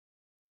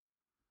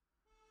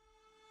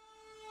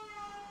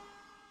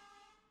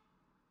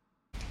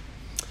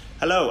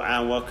Hello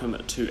and welcome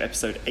to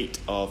episode 8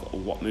 of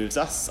What Moves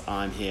Us.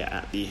 I'm here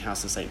at the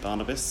House of St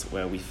Barnabas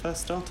where we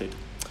first started.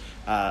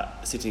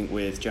 Sitting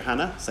with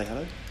Johanna, say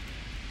hello.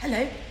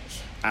 Hello.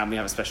 And we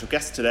have a special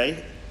guest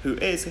today who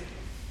is...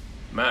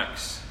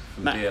 Max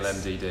from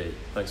DLMDD.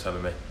 Thanks for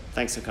having me.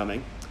 Thanks for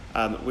coming.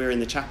 We're in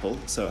the chapel,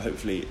 so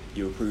hopefully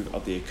you approve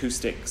of the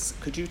acoustics.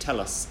 Could you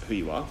tell us who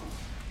you are?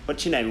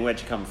 What's your name and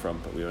where'd you come from?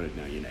 But we already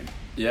know your name.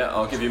 Yeah,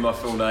 I'll give you my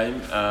full name.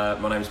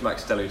 My name's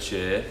Max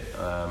Delucier.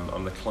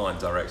 I'm the client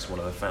director, one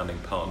of the founding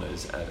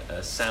partners at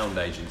a sound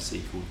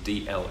agency called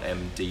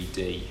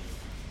DLMDD.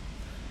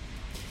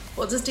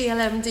 What does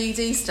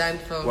DLMDD stand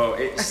for? Well,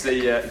 it's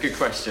the good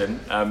question.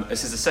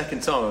 This is the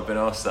second time I've been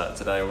asked that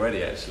today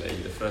already, actually.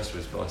 The first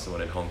was by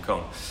someone in Hong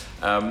Kong.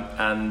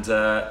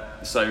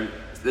 So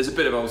there's a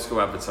bit of old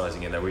school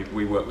advertising in there.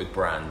 We work with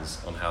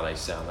brands on how they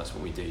sound. That's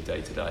what we do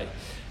day to day.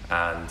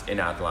 And in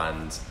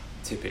Adland,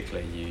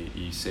 typically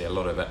you see a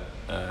lot of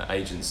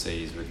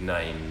agencies with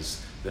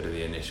names that are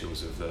the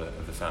initials of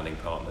the founding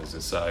partners.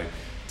 And so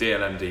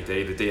DLMDD,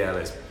 the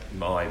DL is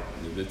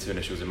the two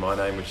initials in my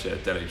name, which are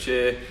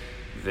Delucier.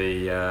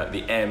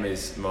 The M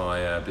is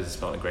my business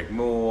partner Greg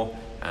Moore,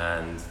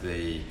 and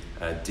the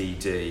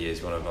DD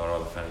is one of our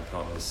other founding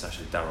partners,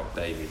 Sasha Darroch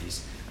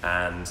Davies.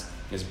 And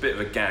there's a bit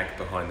of a gag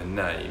behind the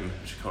name,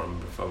 which I can't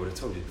remember if I would have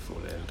told you before.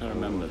 I don't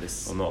remember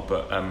this. Or not,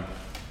 but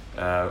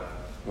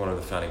one of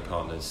the founding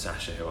partners,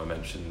 Sasha, who I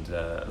mentioned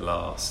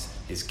last,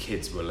 his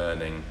kids were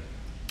learning,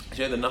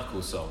 do you know the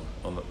knuckle song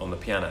on the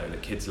piano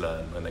that kids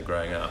learn when they're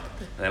growing up?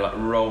 And they like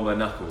roll their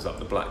knuckles up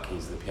the black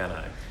keys of the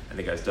piano, and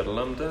it goes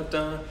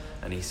da-da-lum-da-da.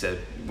 And he said,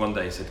 one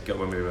day he said,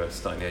 when we were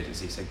starting the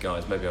agency, he said,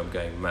 guys, maybe I'm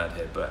going mad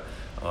here, but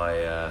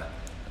I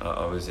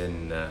was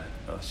in,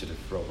 I should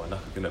have rolled my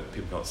knuckle,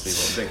 people can't see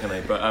what I'm doing, can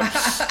they? But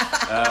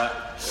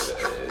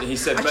he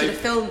said, I should have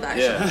filmed that,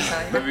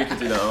 yeah, maybe we could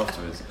do that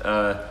afterwards.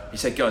 He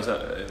said, guys,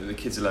 the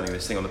kids are learning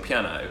this thing on the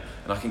piano,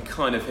 and I can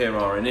kind of hear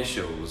our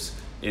initials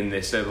in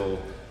this little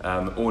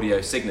audio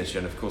signature.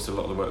 And of course, a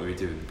lot of the work we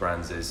do with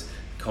brands is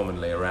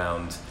commonly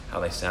around how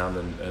they sound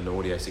and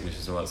audio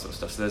signatures and all that sort of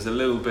stuff. So there's a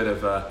little bit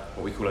of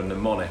what we call a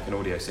mnemonic, an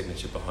audio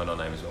signature behind our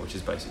name as well, which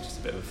is basically just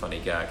a bit of a funny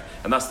gag.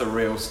 And that's the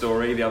real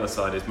story. The other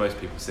side is most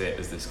people see it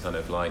as this kind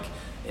of like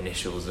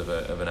initials of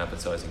an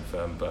advertising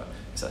firm, but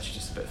it's actually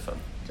just a bit of fun.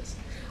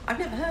 I've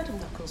never heard of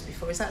knuckles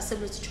before. Is that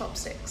similar to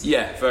chopsticks?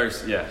 Yeah,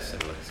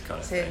 similar. It's kind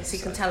of so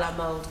you can tell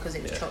I'm old because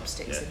it was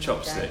chopsticks. Yeah,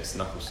 chopsticks,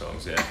 knuckle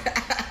songs. Yeah,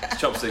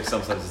 chopsticks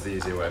sometimes is the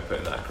easier way of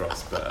putting that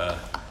across, but.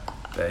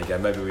 There you go.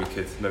 Maybe we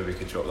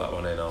could drop that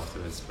one in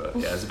afterwards. But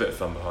yeah, there's a bit of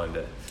fun behind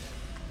it.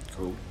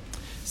 Cool.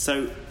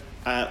 So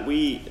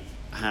we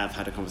have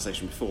had a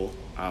conversation before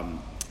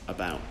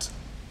about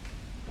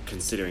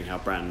considering how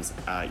brands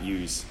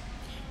use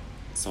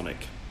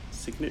sonic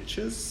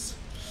signatures.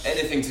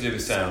 Anything to do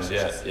with sound,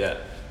 yeah.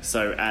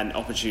 So and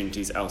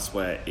opportunities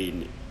elsewhere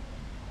in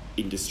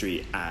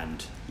industry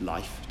and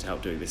life to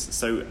help doing this.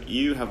 So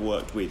you have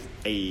worked with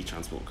a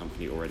transport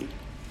company already.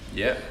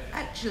 Yeah.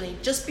 Actually,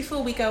 just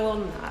before we go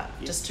on that,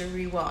 just to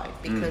rewind,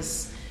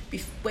 because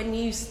when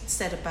you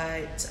said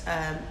about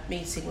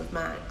meeting with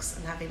Max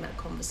and having that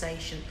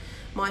conversation,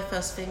 my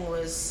first thing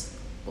was,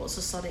 what's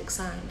a sonic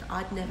sound?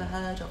 I'd never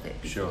heard of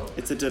it before. Sure.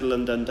 It's a diddle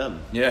and dun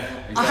dun. Yeah,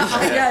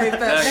 exactly.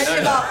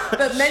 I know,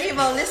 but many of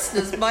our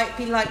listeners might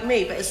be like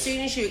me, but as soon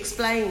as you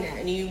explain it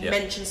and you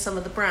mention some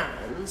of the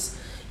brands,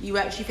 you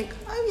actually think,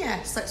 oh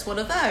yes, that's one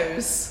of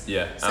those.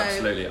 Yeah,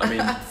 absolutely. I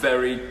mean,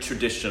 very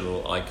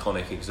traditional,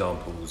 iconic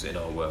examples in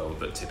our world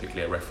that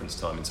typically are referenced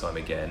time and time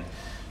again.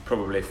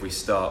 Probably if we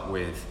start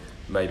with,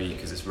 maybe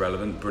because it's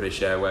relevant,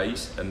 British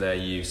Airways and their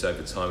use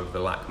over time of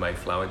the Lac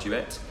Mayflower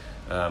duet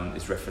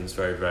is referenced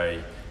very,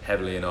 very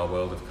heavily in our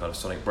world of kind of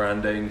sonic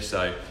branding.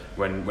 So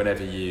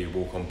whenever you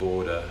walk on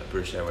board a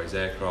British Airways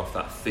aircraft,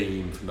 that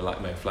theme from the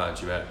Lac Mayflower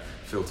duet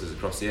filters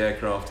across the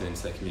aircraft and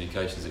into their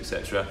communications,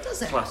 etc.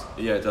 Does it?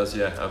 Yeah, it does,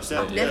 yeah,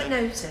 absolutely. I've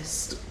never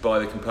noticed. By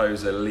the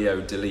composer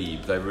Leo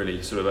Delibes, they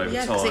really sort of over time...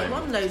 Yeah, because it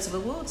won loads of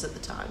awards at the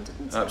time,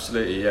 didn't it?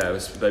 Absolutely, yeah.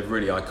 They've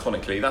really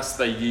iconically...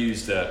 They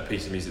used a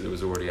piece of music that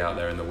was already out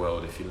there in the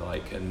world, if you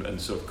like,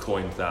 and sort of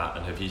coined that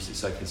and have used it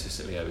so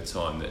consistently over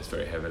time that it's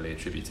very heavily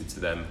attributed to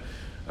them.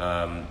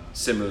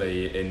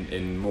 Similarly,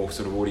 in more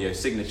sort of audio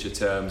signature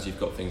terms, you've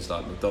got things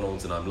like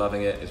McDonald's and I'm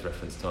Loving It is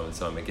referenced time and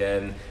time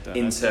again.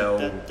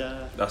 Intel,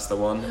 that's the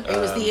one. It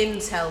was the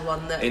Intel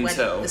one that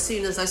Intel. As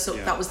soon as I saw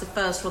that was the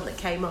first one that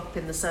came up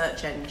in the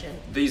search engine.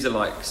 These are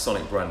like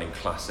sonic branding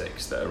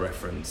classics that are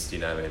referenced,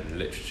 in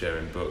literature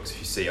and books. If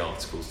you see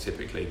articles,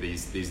 typically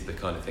these are the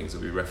kind of things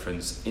that we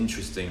reference.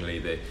 Interestingly,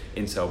 the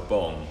Intel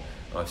Bong,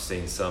 I've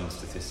seen some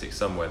statistics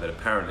somewhere that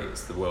apparently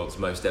it's the world's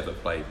most ever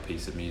played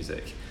piece of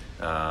music.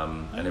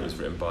 And it was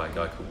written by a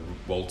guy called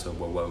Walter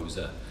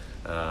Wowoza.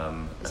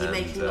 Is he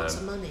making lots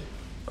of money?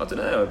 I don't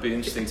know, it'd be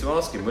interesting to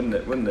ask him, wouldn't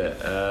it?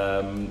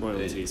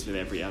 Royalties with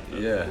every advert.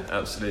 Yeah,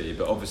 absolutely.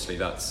 But obviously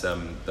that's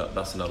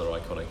another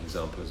iconic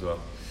example as well.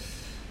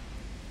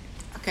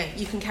 Okay,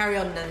 you can carry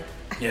on now.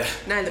 Yeah.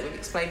 Now that we've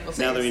explained what it is.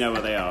 Now that we know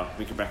what they are,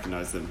 we can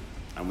recognise them,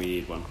 and we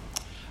need one.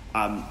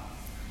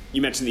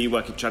 you mentioned that you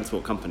work in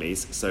transport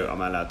companies, so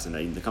am I allowed to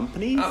name the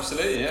companies?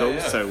 Absolutely, yeah. Cool.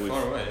 Yeah. So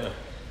far away,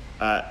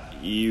 yeah.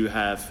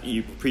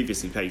 You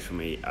previously played for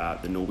me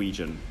the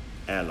Norwegian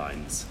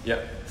Airlines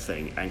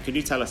thing, and could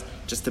you tell us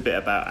just a bit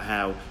about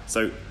how?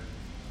 So,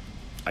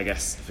 I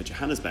guess for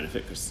Johanna's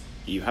benefit, because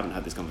you haven't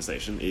had this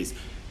conversation, is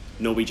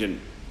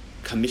Norwegian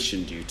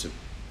commissioned you to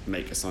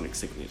make a sonic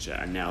signature,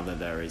 and now that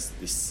there is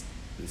this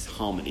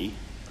harmony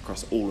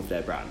across all of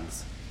their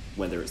brands,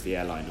 whether it's the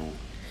airline or.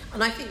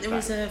 And I think there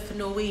is for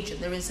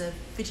Norwegian, there is a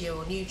video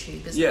on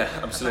YouTube, isn't Yeah,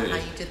 there? absolutely.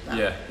 About how you did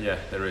that. Yeah,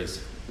 there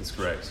is. That's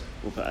correct.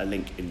 We'll put a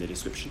link in the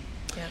description.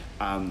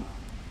 Yeah.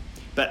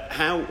 But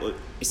how,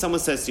 if someone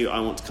says to you,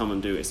 I want to come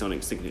and do a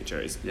sonic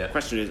signature, the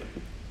question is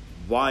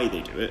why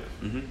they do it,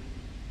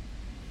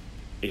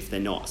 if they're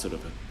not sort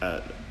of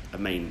a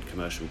main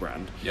commercial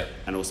brand,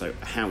 and also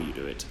how you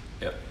do it,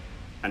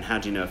 and how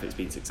do you know if it's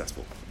been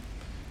successful?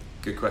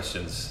 Good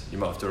questions. You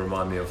might have to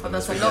remind me of them.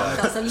 That's a lot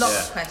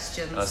of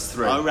questions. That's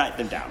 3. I'll write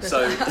them down.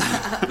 So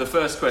the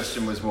first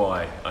question was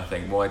why, I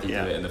think. Why do you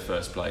do it in the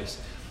first place?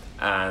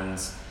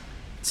 And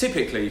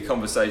typically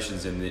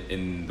conversations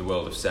in the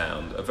world of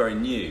sound are very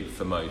new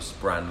for most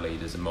brand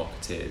leaders and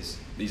marketeers.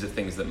 These are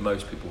things that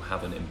most people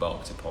haven't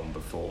embarked upon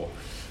before.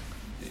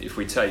 If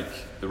we take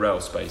the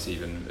rail space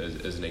even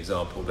as an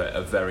example, there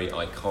are very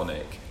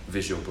iconic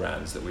visual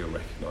brands that we all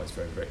recognise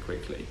very, very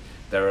quickly.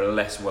 There are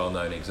less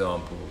well-known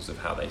examples of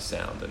how they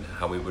sound and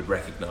how we would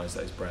recognise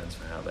those brands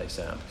for how they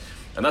sound.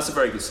 And that's a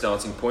very good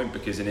starting point,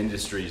 because in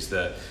industries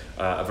that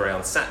are very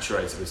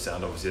unsaturated with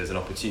sound, obviously there's an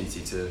opportunity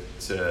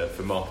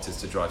for marketers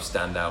to drive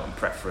standout and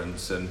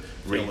preference and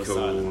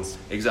recall.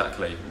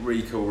 Exactly,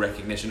 recall,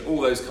 recognition, all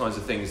those kinds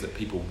of things that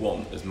people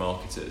want as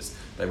marketers.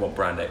 They want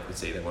brand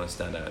equity, they want to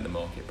stand out in the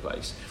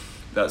marketplace.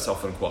 That's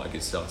often quite a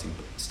good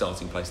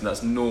starting place, and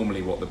that's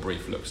normally what the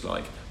brief looks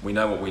like. We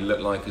know what we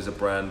look like as a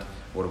brand.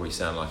 What do we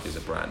sound like as a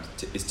brand?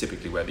 Is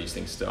typically where these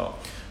things start.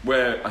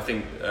 Where I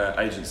think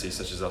agencies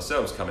such as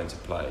ourselves come into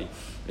play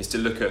is to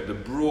look at the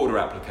broader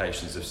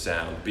applications of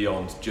sound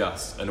beyond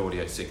just an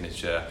audio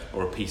signature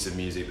or a piece of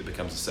music that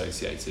becomes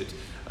associated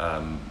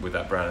with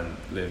that brand.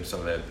 And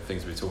some of the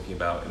things we were talking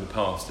about in the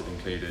past have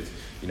included,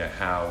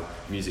 how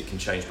music can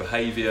change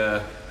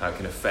behaviour, how it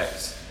can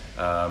affect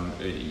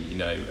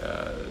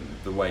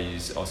the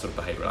ways our sort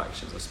of behavioural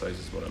actions, I suppose,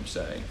 is what I'm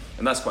saying.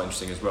 And that's quite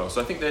interesting as well.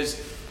 So I think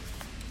there's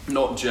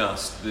not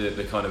just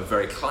the kind of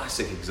very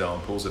classic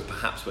examples of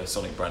perhaps where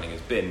sonic branding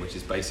has been, which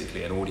is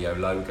basically an audio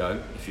logo,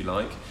 if you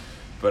like,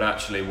 but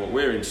actually what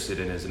we're interested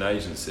in as an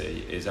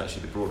agency is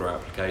actually the broader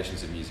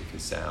applications of music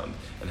and sound,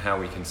 and how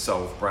we can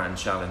solve brand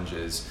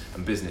challenges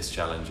and business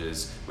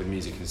challenges with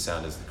music and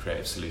sound as the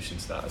creative solution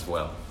to that as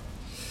well.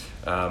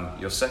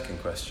 Your second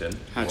question.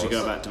 How do you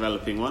go about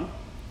developing one?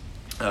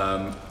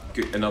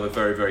 Another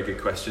very, very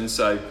good question.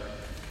 So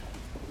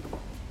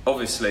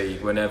obviously,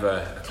 whenever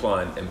a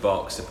client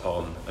embarks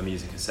upon a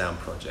music and sound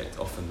project,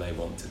 often they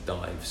want to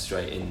dive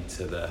straight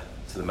into the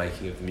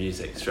making of the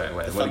music straight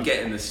away. They want to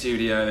get in the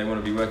studio, they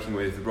want to be working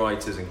with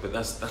writers, but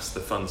that's the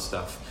fun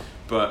stuff.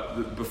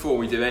 But before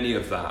we do any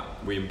of that,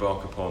 we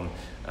embark upon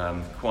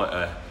quite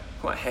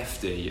a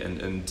hefty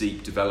and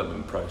deep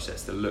development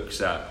process that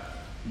looks at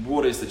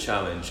what is the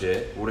challenge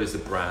here, what is the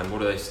brand, what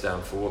do they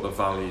stand for, what are the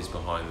values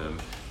behind them,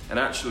 and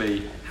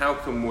actually how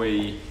can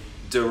we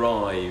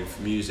derive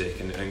music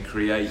and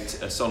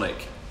create a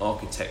sonic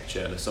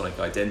architecture and a sonic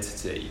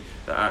identity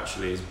that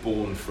actually is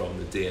born from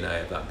the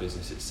DNA of that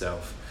business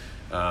itself.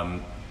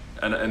 And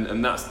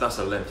that's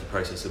a lengthy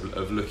process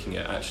of looking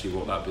at actually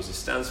what that business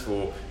stands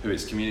for, who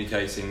it's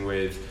communicating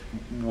with,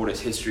 what its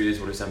history is,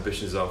 what its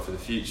ambitions are for the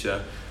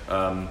future.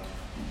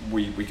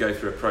 We go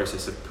through a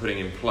process of putting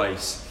in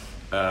place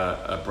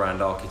a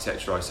brand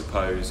architecture, I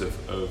suppose,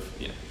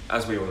 of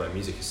as we all know,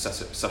 music is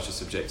such a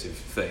subjective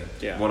thing.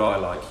 Yeah. What I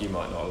like, you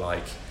might not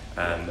like,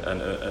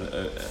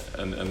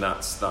 and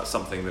that's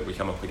something that we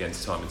come up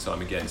against time and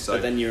time again. So,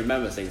 but then you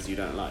remember things you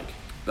don't like.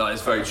 That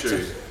is very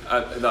true.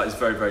 That is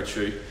very, very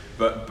true.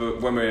 But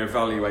when we're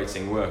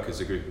evaluating work as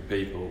a group of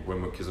people,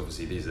 because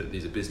obviously these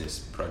are business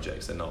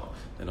projects, they're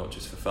not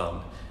just for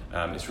fun.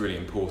 It's really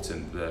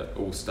important that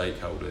all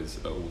stakeholders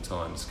at all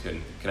times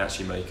can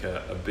actually make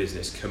a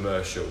business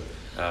commercial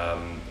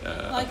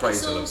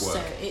appraisal of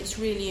work. It's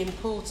really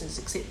important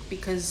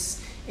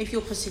because if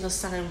you're putting a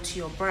sound to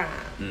your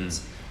brand,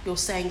 you're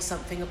saying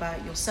something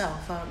about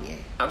yourself, aren't you?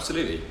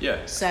 Absolutely,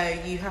 yeah. So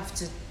you have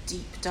to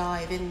deep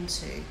dive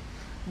into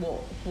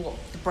what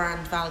the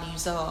brand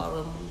values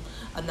are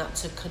and that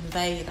to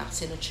convey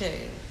that in a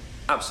tune.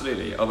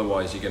 Absolutely.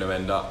 Otherwise, you're going to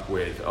end up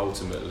with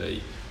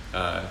ultimately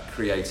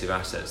creative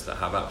assets that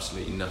have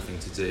absolutely nothing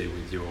to do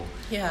with your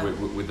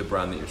with the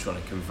brand that you're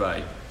trying to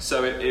convey.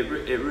 So it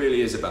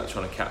really is about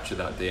trying to capture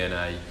that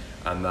DNA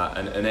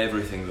and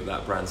everything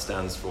that brand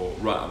stands for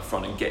right up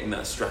front, and getting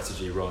that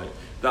strategy right.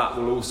 That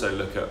will also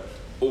look at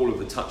all of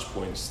the touch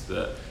points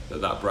that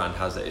brand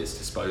has at its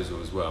disposal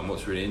as well. And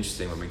what's really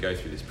interesting when we go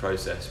through this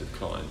process with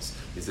clients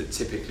is that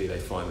typically they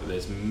find that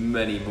there's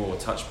many more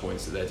touch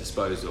points at their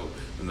disposal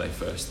than they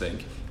first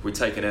think. we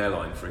take an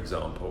airline, for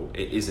example,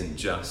 it isn't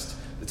just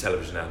the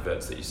television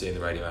adverts that you see in the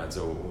radio ads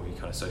or your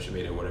kind of social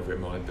media, whatever it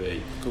might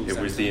be. Cool, it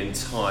was the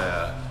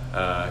entire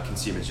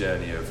consumer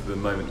journey of the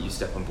moment that you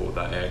step on board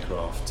that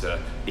aircraft to,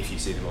 if you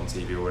see them on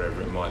TV or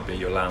whatever it might be,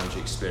 your lounge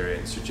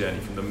experience, your journey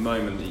from the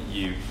moment that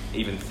you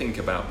even think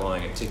about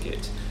buying a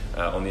ticket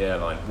on the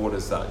airline. What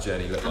does that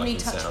journey look like? How many and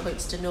touch sound?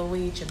 points do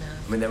Norwegian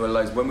have? I mean, there were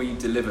loads. When we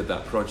delivered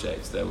that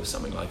project, there was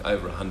something like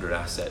over 100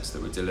 assets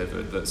that were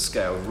delivered that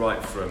scaled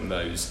right from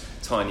those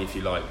tiny, if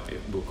you like,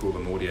 we'll call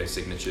them audio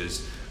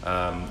signatures,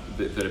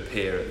 that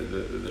appear,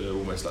 that are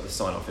almost like the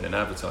sign-off in an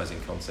advertising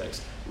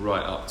context,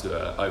 right up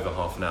to over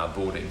half an hour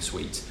boarding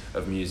suite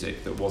of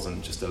music that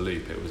wasn't just a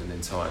loop, it was an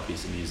entire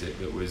piece of music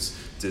that was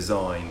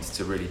designed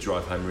to really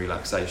drive home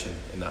relaxation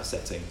in that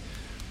setting.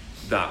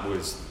 That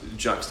was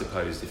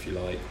juxtaposed, if you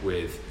like,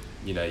 with,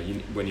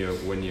 when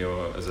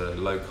you're as a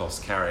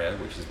low-cost carrier,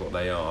 which is what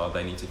they are,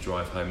 they need to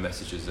drive home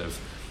messages of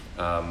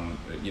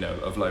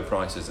of low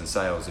prices and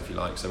sales, if you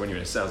like. So when you're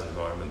in a sales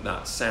environment,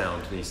 that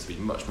sound needs to be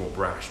much more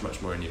brash,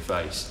 much more in your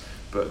face.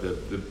 But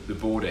the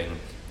boarding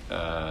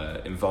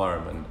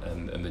environment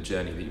and the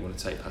journey that you want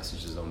to take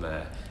passengers on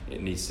there,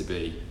 it needs to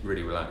be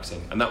really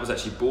relaxing. And that was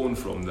actually born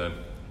from the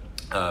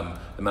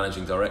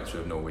managing director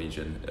of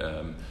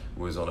Norwegian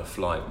was on a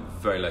flight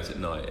very late at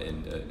night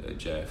at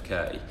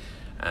JFK,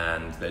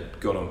 and they'd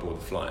gone on board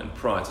the flight, and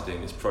prior to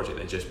doing this project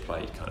they just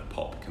played kind of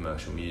pop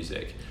commercial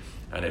music,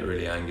 and it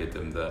really angered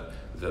them that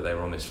they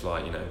were on this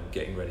flight,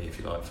 getting ready, if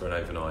you like, for an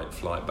overnight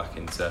flight back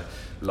into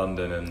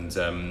London,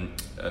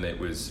 and it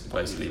was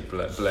basically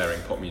blaring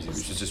pop music,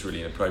 which was just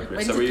really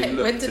inappropriate.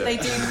 When did they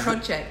do the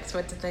project?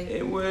 When did they?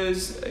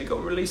 It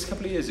got released a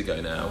couple of years ago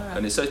now,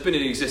 and so it's been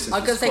in existence. I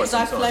was going to say, because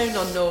I've time. flown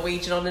on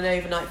Norwegian on an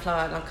overnight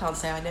flight, and I can't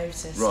say I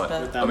noticed. Right,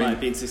 but that might have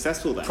been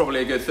successful then.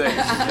 Probably a good thing.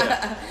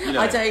 Yeah.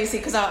 I don't see,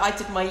 because I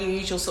did my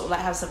usual sort of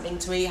like have something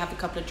to eat, have a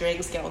couple of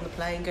drinks, get on the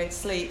plane, go to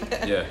sleep.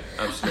 Yeah,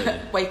 absolutely.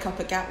 Wake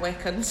up at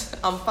Gatwick and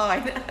I'm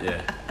fine.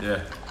 Yeah.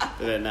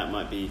 But then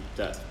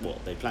that's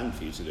what they planned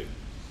for you to do.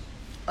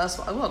 That's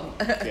what I want.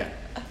 Yeah.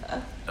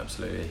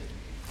 Absolutely.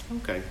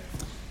 Okay.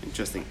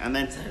 Interesting. And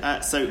then,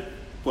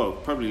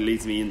 probably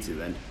leads me into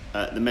then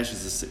the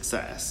measures of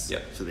success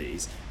for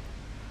these.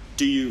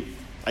 Do you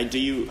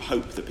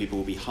hope that people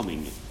will be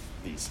humming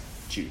these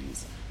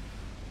tunes?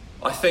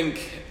 I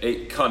think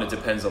it kind of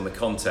depends on the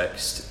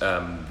context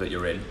that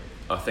you're in.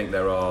 I think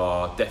there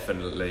are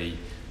definitely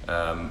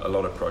a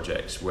lot of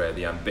projects where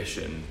the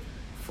ambition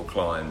for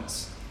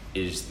clients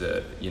is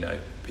that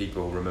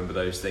people remember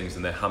those things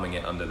and they're humming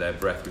it under their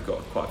breath. We've got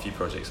quite a few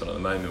projects on at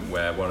the moment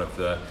where one of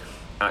the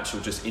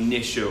actual just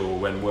initial,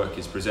 when work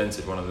is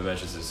presented, one of the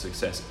measures of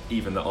success,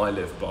 even that I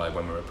live by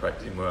when we're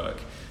practicing work,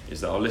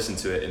 is that I'll listen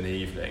to it in the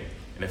evening,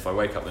 and if I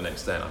wake up the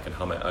next day and I can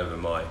hum it over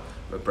my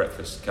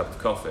breakfast cup of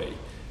coffee,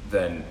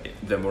 then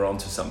we're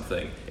onto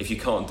something. If you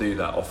can't do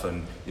that,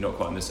 often you're not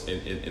quite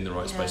in the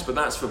right space. But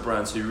that's for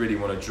brands who really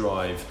want to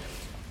drive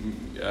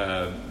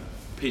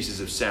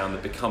pieces of sound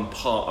that become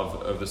part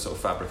of the sort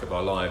of fabric of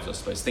our lives, I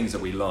suppose, things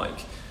that we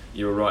like.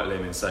 You were right,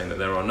 Liam, in saying that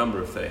there are a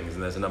number of things,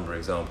 and there's a number of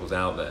examples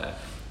out there.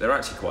 They're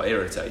actually quite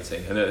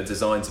irritating, and they're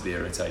designed to be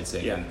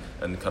irritating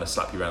and kind of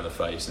slap you around the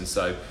face. And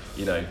so,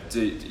 you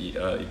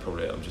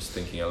probably, I'm just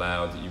thinking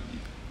aloud,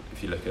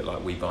 if you look at like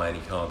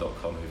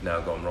WeBuyAnyCar.com, who've now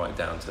gone right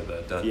down to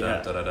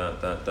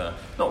the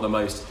not the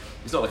most,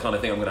 it's not the kind of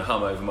thing I'm going to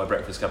hum over my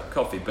breakfast cup of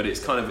coffee, but it's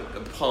kind of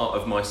a part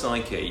of my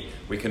psyche.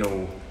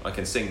 I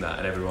can sing that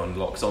and everyone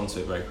locks onto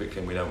it very quickly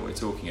and we know what we're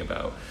talking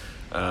about.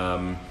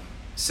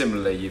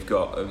 Similarly, we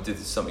did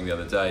something the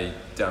other day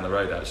down the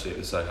road actually at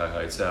the Soho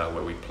Hotel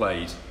where we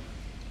played,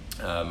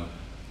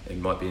 it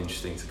might be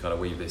interesting to kind of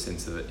weave this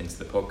into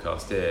the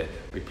podcast here.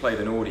 We played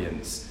an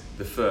audience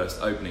the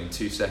first opening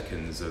 2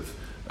 seconds of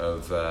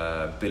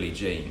Billie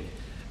Jean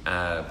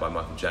by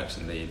Michael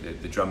Jackson,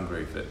 the drum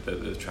groove that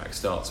the track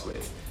starts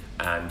with,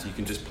 and you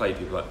can just play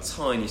people like a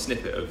tiny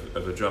snippet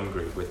of a drum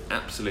groove with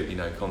absolutely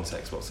no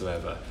context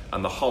whatsoever,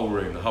 and the whole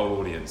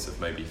audience of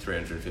maybe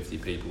 350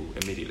 people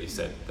immediately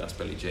said that's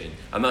Billie Jean,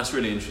 and that's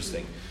really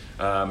interesting.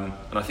 And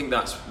I think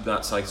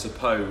that's I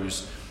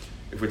suppose,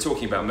 if we're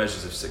talking about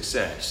measures of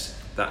success,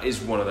 that is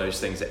one of those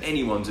things that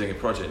anyone doing a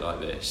project like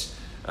this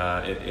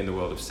in the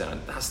world of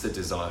sound, that's the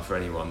desire for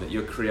anyone, that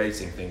you're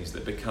creating things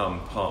that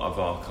become part of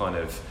our kind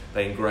of,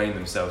 they ingrain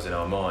themselves in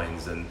our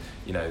minds, and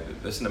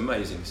that's an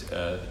amazing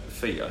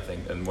feat, I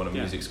think, and one of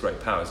music's great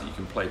powers, that you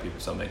can play people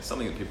something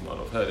that people might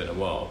not have heard in a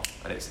while,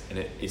 and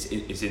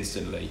it's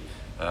instantly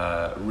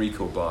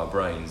recalled by our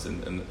brains,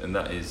 and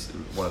that is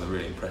one of the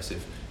really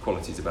impressive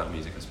qualities about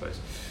music, I suppose.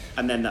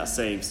 And then that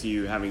saves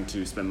you having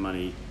to spend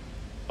money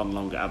on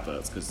longer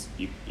adverts, because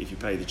if you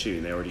play the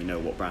tune, they already know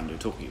what brand you're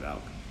talking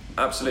about.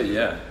 Absolutely,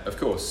 yeah, of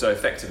course. So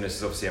effectiveness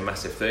is obviously a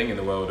massive thing in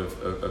the world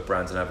of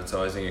brands and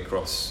advertising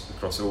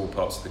across all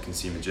parts of the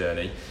consumer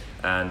journey,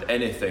 and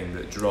anything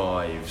that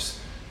drives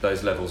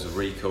those levels of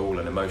recall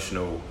and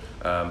emotional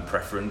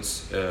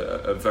preference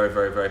are very,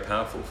 very, very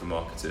powerful for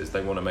marketers.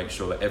 They want to make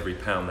sure that every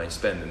pound they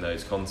spend in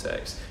those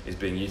contexts is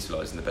being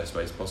utilised in the best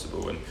ways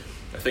possible. And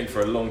I think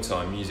for a long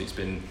time, music's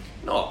been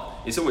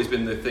it's always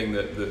been the thing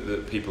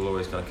that people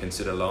always kind of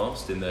consider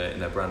last in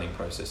their branding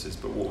processes.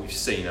 But what we've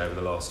seen over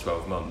the last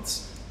 12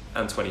 months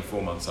and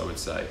 24 months, I would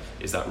say,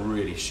 is that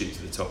really shoot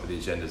to the top of the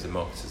agendas of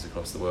marketers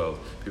across the world.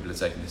 People are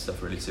taking this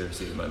stuff really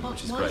seriously at the moment,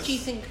 which is great. Why do you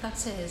think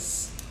that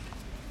is?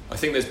 I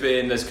think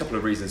there's a couple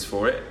of reasons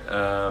for it.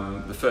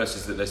 The first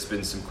is that there's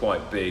been some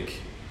quite big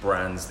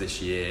brands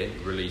this year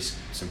release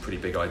some pretty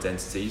big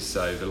identities.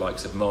 So the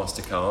likes of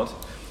MasterCard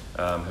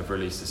have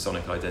released a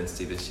sonic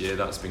identity this year.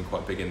 That's been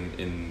quite big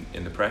in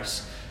the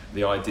press.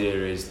 The idea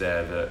is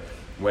there that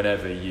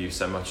whenever you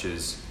so much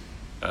as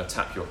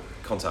tap your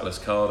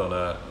contactless card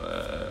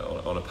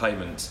on a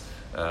payment,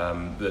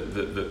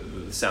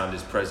 the sound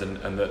is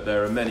present, and that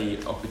there are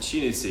many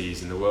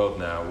opportunities in the world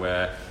now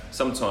where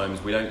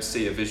sometimes we don't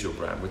see a visual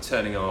brand. We're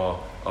turning our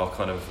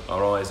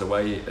eyes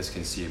away as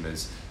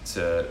consumers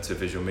to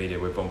visual media.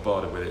 We're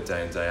bombarded with it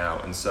day in, day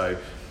out, and so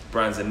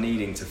brands are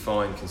needing to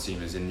find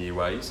consumers in new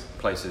ways,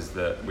 places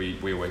that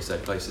we always say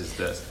places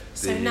that.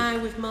 So now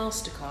with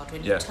MasterCard,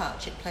 when you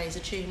touch, it plays a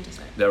tune, does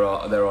it? There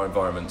are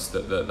environments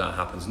that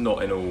happens.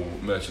 Not in all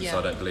merchants,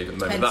 I don't believe at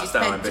the moment. That's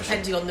our ambition.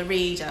 Depending on the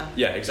reader.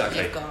 Yeah,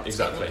 exactly. You've got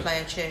exactly. To play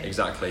a tune.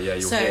 Exactly. Yeah,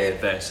 you'll hear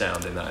their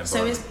sound in that environment.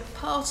 So is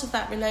part of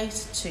that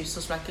related to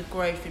sort of like a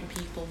growth in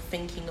people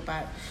thinking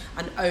about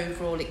an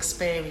overall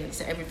experience,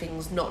 that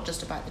everything's not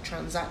just about the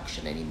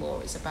transaction anymore,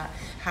 it's about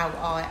how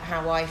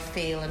I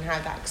feel and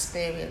how that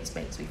experience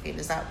makes me feel?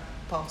 Is that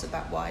part of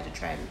that wider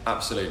trend?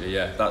 Absolutely,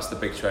 yeah. That's the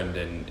big trend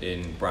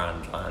in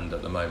brand land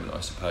at the moment,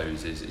 I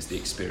suppose, is the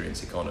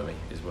experience economy,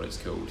 is what it's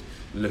called.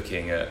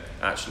 Looking at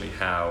actually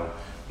how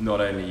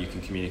not only you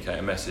can communicate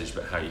a message,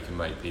 but how you can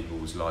make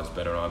people's lives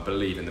better. And I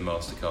believe in the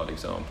MasterCard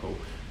example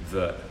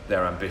that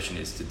their ambition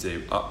is to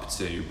do up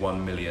to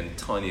 1 million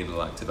tiny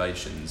little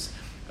activations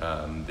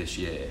this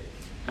year.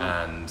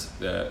 And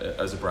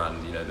as a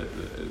brand,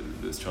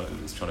 that's trying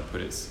to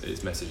put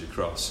its message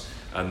across,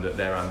 and that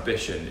their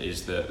ambition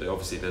is that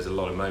obviously there's a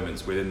lot of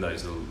moments within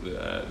those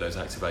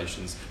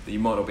activations that you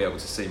might not be able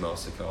to see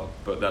MasterCard,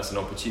 but that's an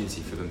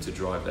opportunity for them to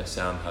drive their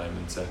sound home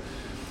and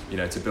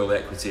to build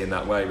equity in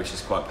that way, which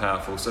is quite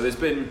powerful. So there's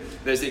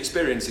the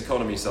experience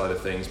economy side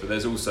of things, but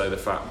there's also the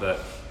fact that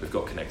we've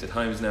got connected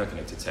homes now,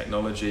 connected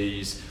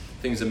technologies.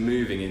 Things are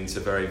moving into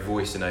very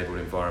voice-enabled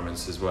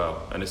environments as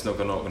well, and it's not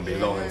going to be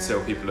long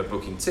until people are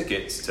booking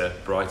tickets to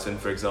Brighton,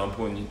 for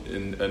example,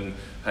 and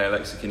hey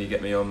Alexa, can you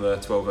get me on the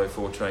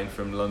 12:04 train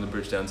from London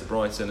Bridge down to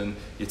Brighton, and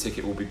your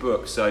ticket will be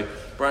booked. So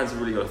brands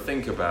have really got to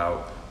think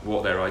about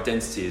what their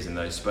identity is in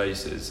those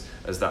spaces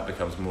as that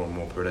becomes more and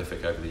more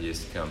prolific over the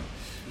years to come.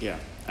 Yeah,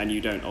 and you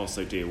don't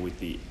also deal with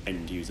the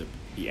end user,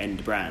 the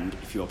end brand,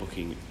 if you're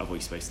booking a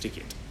voice-based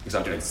ticket.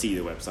 Exactly. You don't see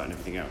the website and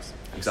everything else.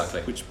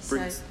 Exactly. Which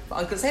brings... So, I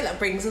was going to say, that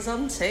brings us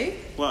on to...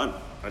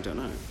 Well, I don't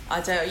know. I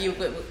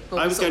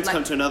was going to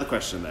come to another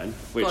question then,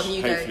 which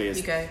hopefully is...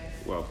 You go.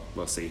 Well,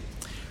 we'll see.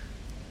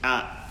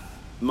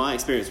 My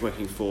experience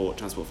working for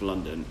Transport for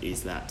London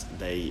is that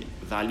they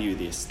value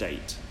the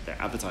estate, their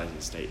advertising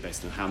estate,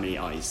 based on how many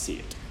eyes see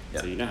it.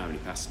 Yep. So you know how many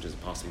passengers are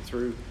passing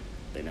through,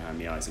 they know how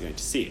many eyes are going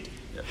to see it.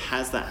 Yep.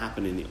 Has that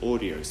happened in the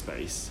audio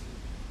space?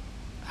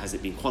 Has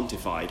it been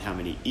quantified how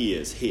many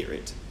ears hear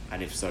it?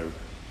 And if so,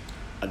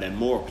 are there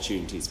more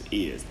opportunities for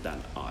ears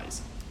than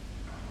eyes?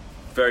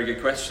 Very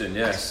good question,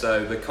 yes.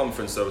 So the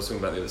conference I was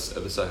talking about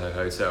at the Soho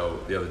Hotel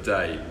the other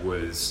day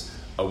was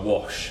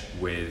awash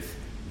with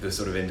the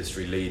sort of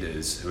industry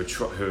leaders who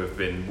have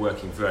been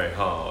working very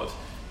hard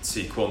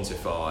to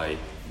quantify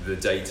the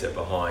data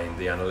behind,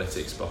 the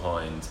analytics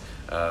behind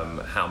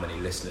how many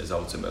listeners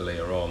ultimately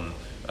are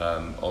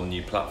on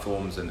new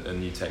platforms and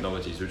new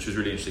technologies, which was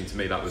really interesting to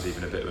me. That was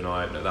even a bit of an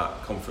eye-opener.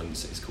 That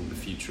conference is called The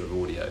Future of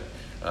Audio,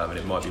 and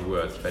it might be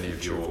worth, if any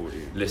of your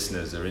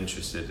listeners are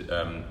interested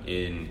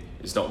in,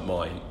 it's not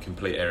my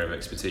complete area of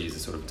expertise, the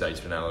sort of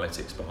data and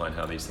analytics behind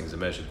how these things are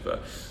measured,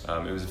 but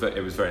it was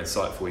very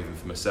insightful even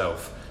for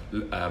myself,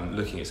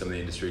 looking at some of the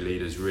industry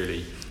leaders.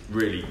 Really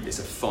it's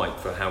a fight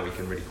for how we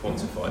can really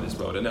quantify this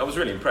world, and I was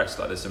really impressed.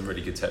 Like, there's some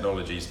really good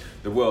technologies.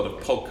 The world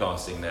of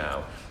podcasting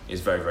now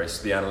is the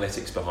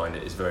analytics behind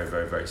it is very,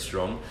 very, very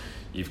strong.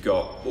 You've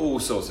got all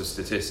sorts of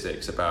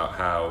statistics about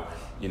how,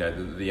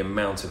 the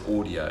amount of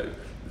audio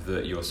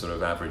that your sort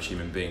of average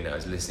human being now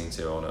is listening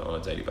to on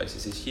a daily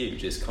basis is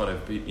huge. It's kind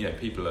of,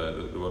 people are,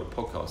 the world of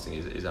podcasting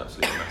is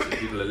absolutely massive.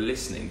 People are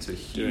listening to a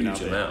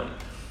huge amount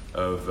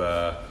of,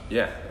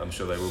 I'm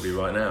sure they will be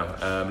right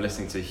now,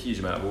 listening to a huge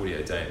amount of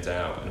audio day in, day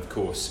out. And of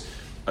course,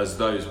 as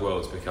those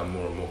worlds become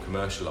more and more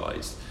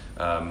commercialised,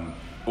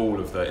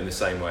 all of in the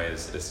same way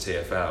as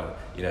TfL,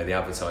 the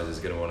advertisers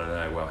are going to want to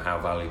know, well, how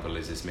valuable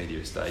is this media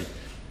estate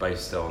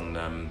based on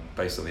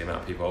the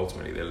amount of people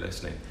ultimately that are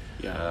listening.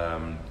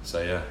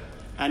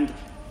 And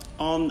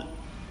on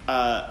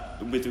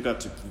with regard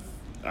to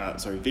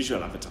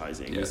visual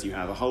advertising, is you could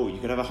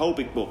have a whole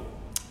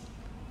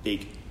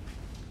big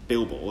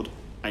billboard,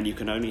 and you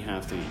can only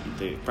have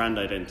the brand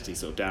identity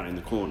sort of down in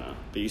the corner,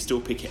 but you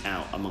still pick it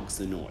out amongst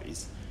the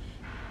noise.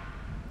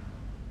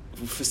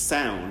 for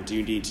sound, do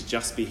you need to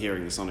just be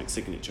hearing the sonic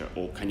signature,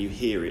 or can you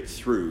hear it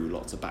through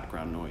lots of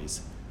background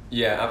noise?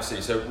 Yeah,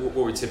 absolutely. So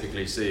what we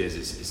typically see is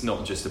it's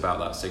not just about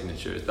that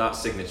signature. That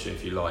signature,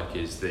 if you like,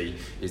 is the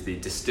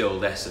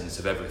distilled essence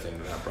of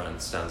everything that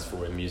brand stands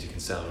for in music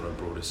and sound on a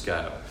broader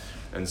scale.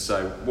 And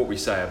so what we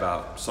say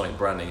about sonic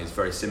branding is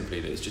very simply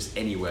that it's just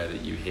anywhere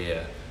that you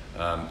hear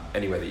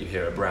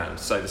a brand.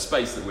 So the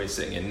space that we're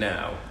sitting in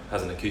now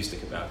has an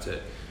acoustic about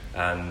it,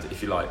 and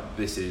if you like,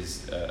 this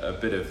is a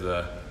bit of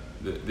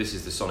this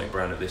is the sonic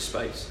brand of this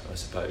space, I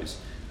suppose.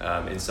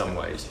 In some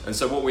ways. And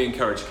so what we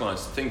encourage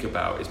clients to think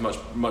about is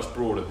much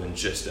broader than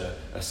just a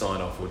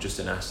sign-off or just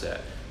an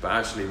asset, but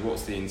actually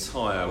what's the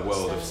entire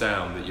world of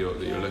sound that you're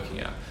looking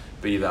at,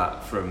 be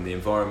that from the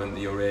environment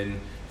that you're in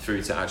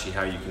through to actually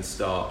how you can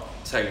start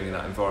tailoring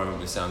that environment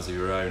with sounds of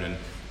your own,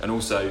 and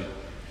also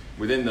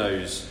within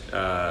those,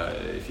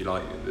 if you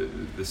like,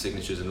 the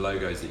signatures and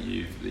logos that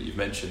you've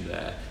mentioned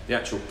there, the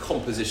actual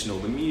compositional,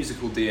 the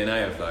musical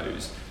DNA of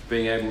those,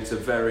 being able to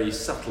very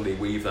subtly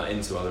weave that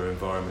into other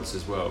environments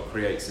as well,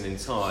 creates an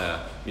entire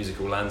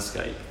musical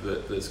landscape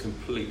that's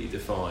completely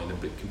defined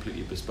and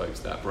completely bespoke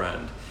to that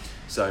brand.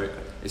 So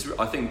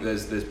I think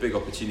there's big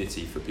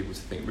opportunity for people to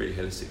think really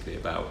holistically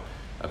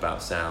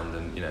about sound,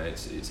 and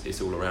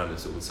it's all around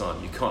us all the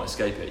time. You can't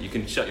escape it. You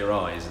can shut your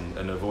eyes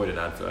and avoid an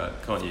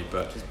advert, can't you?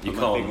 But you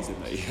can't.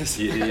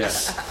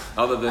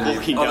 Other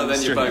than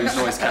your Bose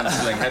noise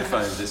cancelling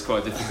headphones, it's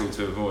quite difficult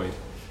to avoid.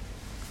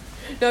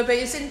 No, but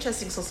it's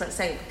interesting, sort of like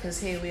saying,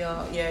 because here we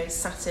are,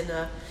 sat in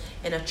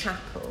a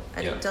chapel,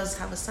 and it does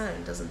have a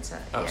sound, doesn't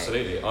it?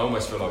 Absolutely. I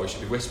almost feel like we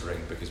should be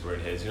whispering because we're in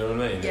here. Do you know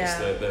what I mean?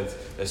 Yeah.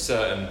 There's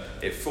certain.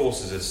 It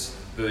forces us.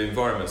 The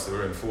environments that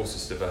we're in force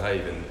us to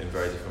behave in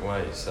very different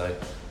ways. So,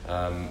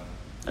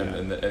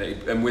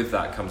 and with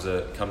that comes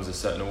a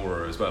certain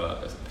aura as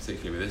well,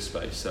 particularly with this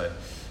space. So,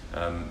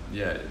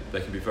 they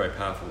can be very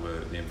powerful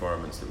with the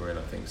environments that we're in,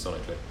 I think,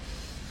 sonically.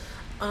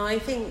 I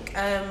think,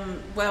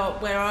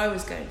 where I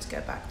was going to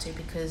go back to,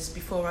 because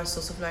before I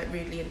sort of like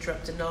rudely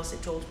interrupted and asked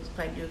if George was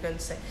playing, you were going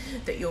to say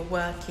that you're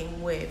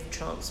working with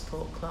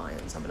transport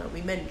clients. I mean,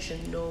 we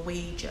mentioned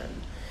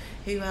Norwegian.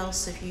 Who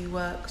else have you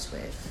worked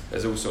with?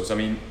 There's all sorts. I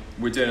mean,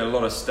 we're doing a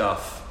lot of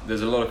stuff.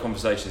 There's a lot of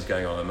conversations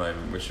going on at the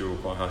moment, which are all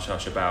quite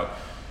hush-hush about,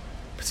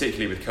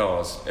 particularly with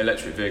cars.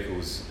 Electric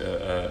vehicles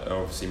are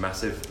obviously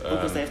massive.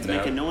 Because they have to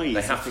make a noise.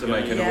 They have to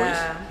make a noise.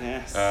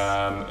 Yes.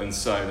 And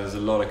so there's a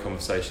lot of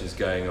conversations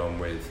going on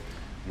with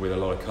a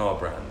lot of car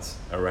brands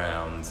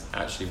around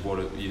actually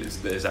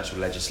there's actual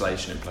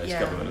legislation in place,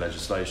 government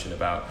legislation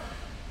about,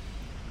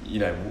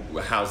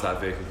 how's that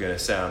vehicle going to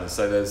sound. And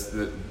so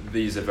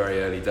these are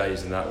very early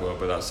days in that world,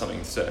 but that's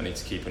something certainly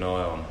to keep an eye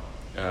on.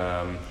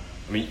 I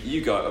mean,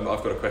 you guys,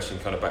 I've got a question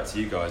kind of back to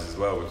you guys as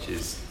well, which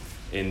is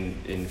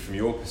in from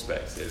your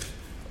perspective,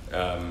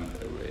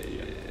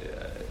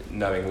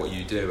 knowing what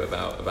you do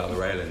about the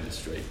rail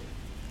industry,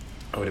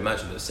 I would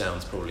imagine that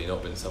sound's probably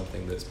not been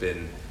something that's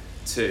been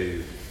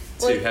too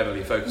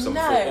heavily focused on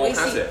before, or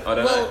has it? I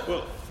don't know.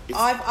 Well,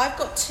 I've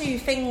got two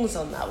things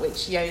on that,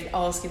 which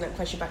asking that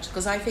question back to,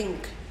 because I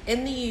think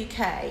in the UK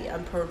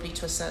and probably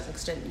to a certain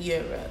extent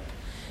Europe,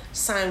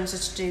 sounds are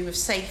to do with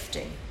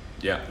safety.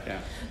 Yeah.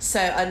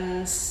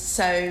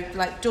 So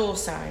like door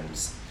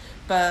sounds,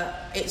 but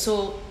it's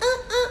all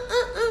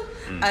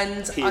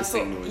and piercing I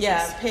thought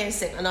noises.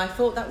 Piercing, and I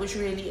thought that was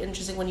really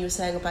interesting when you were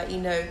saying about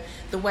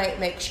the way it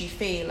makes you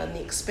feel and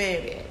the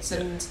experience,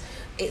 and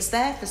it's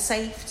there for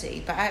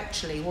safety, but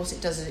actually what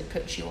it does is it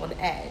puts you on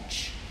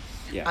edge.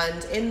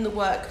 And in the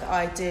work that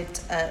I did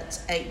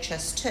at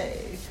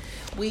HS2,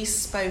 we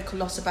spoke a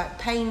lot about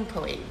pain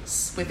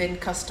points within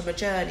customer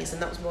journeys,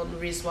 and that was one of the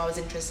reasons why I was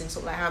interested in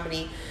sort of like how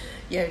many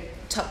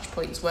touch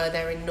points were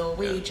there in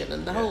Norwegian,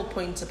 and the whole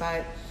point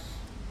about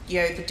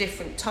the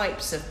different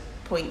types of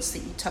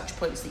touch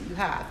points that you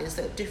have is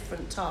that at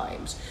different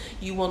times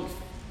you want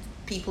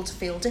people to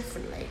feel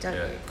differently, don't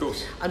you? Of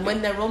course. And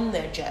when they're on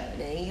their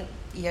journey,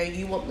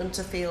 you want them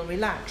to feel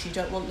relaxed. You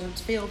don't want them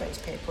to feel those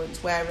peer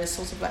points. Whereas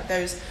sort of like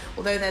those,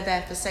 although they're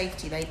there for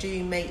safety, they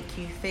do make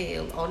you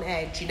feel on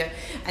edge.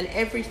 And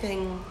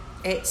everything.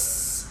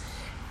 It's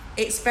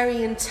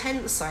very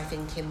intense, I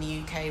think, in the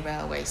UK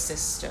railway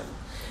system.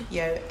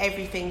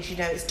 Everything's,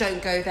 it's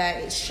don't go there,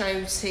 it's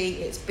shouty,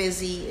 it's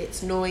busy,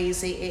 it's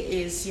noisy, it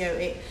is,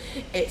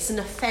 it's an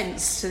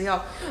offence to the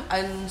art.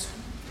 And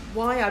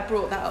why I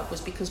brought that up was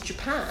because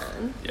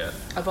Japan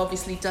have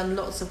obviously done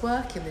lots of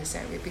work in this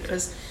area,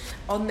 because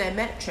on their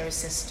metro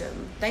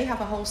system, they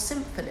have a whole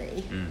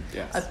symphony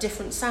of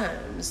different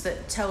sounds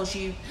that tells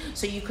you,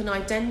 so you can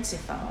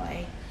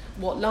identify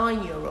what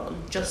line you're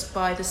on just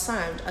by the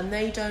sound. And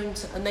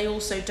they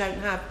also don't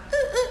have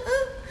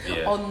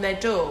on their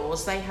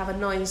doors. They have a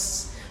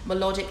nice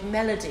melodic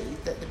melody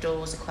that the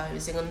doors are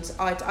closing. And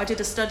I did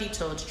a study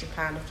tour to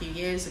Japan a few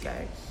years ago,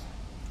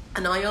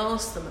 and I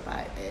asked them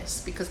about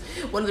this, because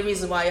one of the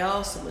reasons why I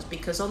asked them was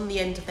because on the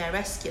end of their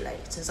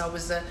escalators,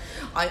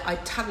 I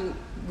hadn't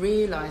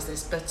realised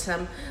this, but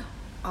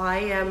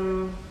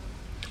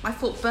I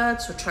thought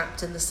birds were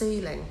trapped in the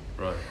ceiling.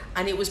 Right.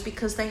 And it was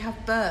because they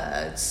have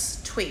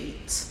birds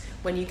tweet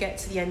when you get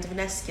to the end of an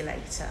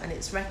escalator and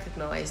it's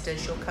recognised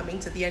as you're coming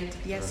to the end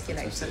of the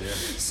escalator.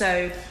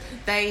 So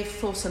they've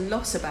thought a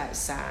lot about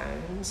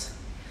sound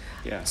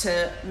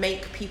to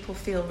make people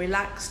feel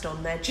relaxed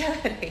on their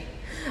journey.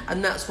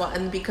 And that's what,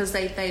 and because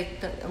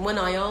and when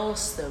I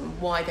ask them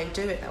why they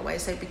do it that way, I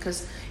say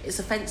because it's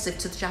offensive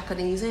to the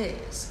Japanese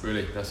ears.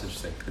 Really, that's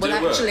interesting. Well,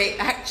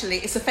 actually,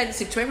 it's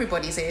offensive to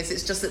everybody's ears.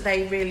 It's just that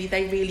they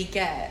really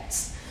get,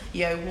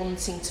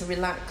 wanting to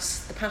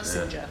relax the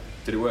passenger.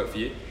 Yeah. Did it work for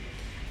you?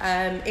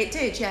 It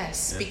did,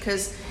 yes,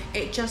 because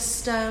it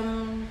just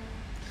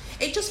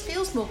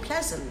feels more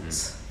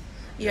pleasant.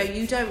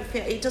 You don't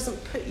feel, it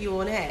doesn't put you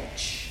on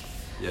edge.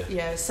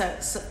 Yeah.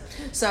 So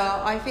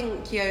I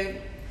think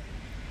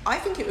I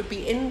think it would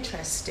be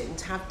interesting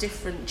to have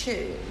different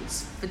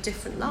tunes for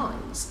different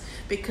lines,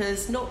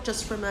 because not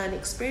just from an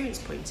experience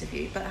point of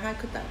view, but how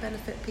could that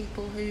benefit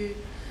people who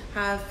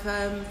have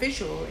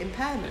visual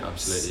impairments? Yeah,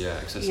 absolutely,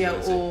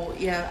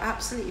 accessibility.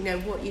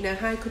 Absolutely.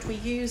 How could we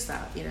use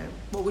that?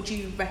 What would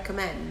you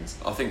recommend?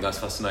 I think that's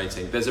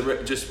fascinating. There's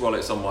just while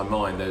it's on my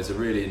mind, there's a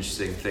really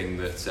interesting thing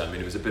that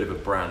it was a bit of a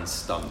brand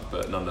stunt,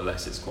 but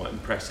nonetheless, it's quite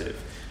impressive.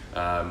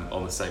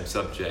 On the same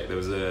subject, there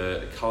was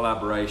a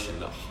collaboration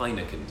that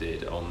Heineken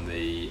did on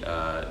the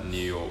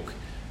New York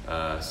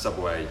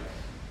subway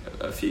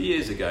a few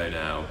years ago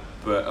now.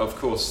 But of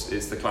course,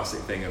 it's the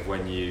classic thing of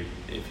when you,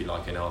 if you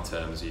like in our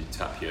terms, you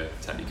tap your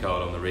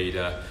card on the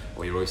reader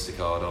or your Oyster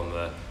card on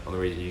the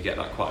reader, you get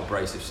that quite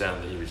abrasive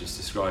sound that you were just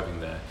describing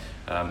there.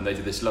 They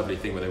did this lovely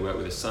thing where they worked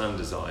with a sound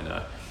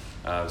designer.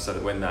 So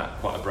that when that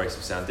quite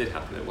abrasive sound did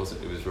happen, it was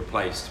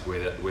replaced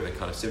with a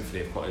kind of symphony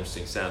of quite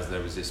interesting sounds. And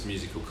there was this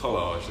musical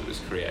collage that was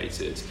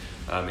created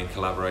in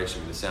collaboration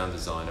with the sound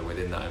designer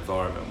within that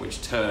environment,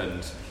 which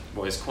turned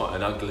what is quite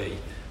an ugly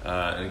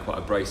and quite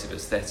abrasive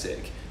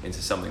aesthetic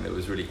into something that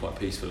was really quite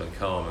peaceful and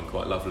calm and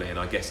quite lovely. And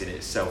I guess in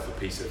itself a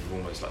piece of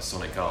almost like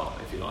sonic art,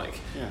 if you like.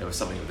 Yeah. There was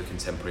something of the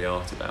contemporary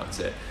art about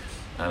it.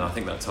 And I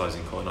think that ties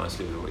in quite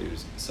nicely with what you were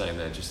saying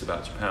there just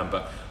about Japan.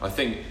 But I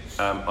think,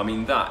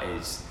 that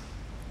is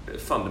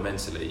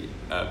fundamentally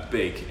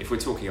big. If we're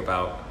talking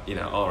about,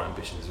 our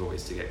ambition is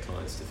always to get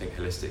clients to think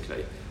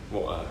holistically.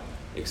 What an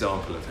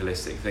example of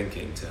holistic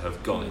thinking to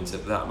have gone into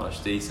that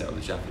much detail,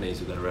 the Japanese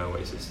with their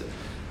railway system,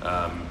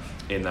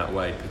 in that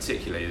way,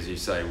 particularly as you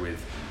say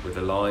with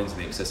the lines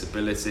and the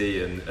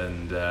accessibility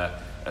and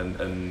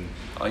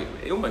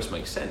it almost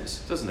makes sense,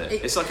 doesn't it?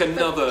 It's like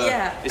another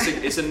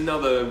it's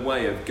another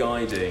way of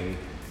guiding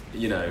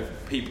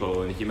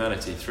people and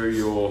humanity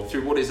through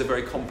what is a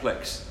very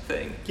complex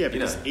thing. Yeah,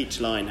 because each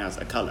line has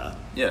a colour,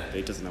 but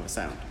it doesn't have a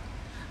sound.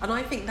 And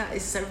I think that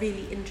is a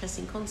really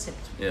interesting concept.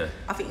 Yeah.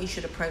 I think you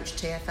should approach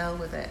TfL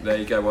with it. There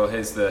you go. Well,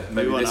 this is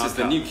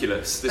the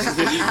nucleus. This is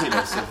the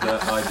nucleus of the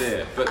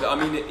idea. But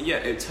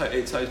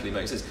it totally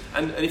makes sense.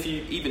 And if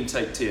you even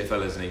take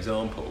TfL as an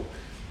example,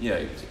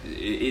 it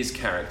is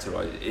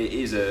characterised.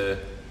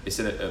 It's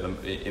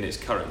in its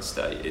current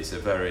state. It's a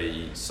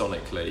very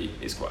sonically.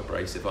 It's quite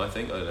abrasive, I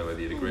think. I don't know whether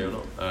you'd agree or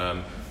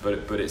not.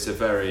 But it's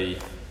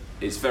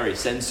very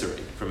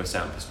sensory from a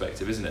sound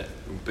perspective, isn't it?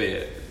 Be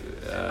it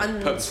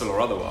purposeful or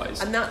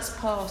otherwise. And that's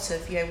part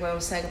of what I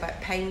was saying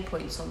about pain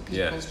points on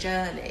people's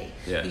journey.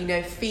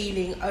 Yeah.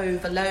 Feeling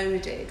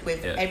overloaded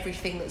with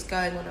everything that's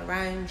going on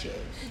around you.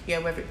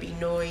 Whether it be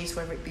noise,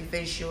 whether it be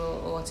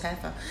visual or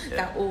whatever. Yeah.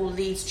 That all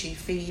leads to you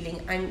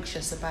feeling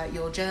anxious about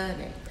your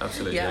journey.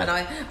 Absolutely. And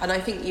I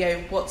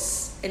think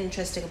what's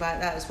interesting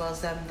about that as well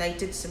is they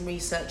did some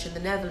research in the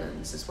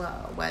Netherlands as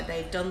well, where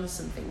they've done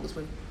some things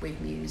with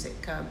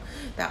music.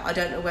 That I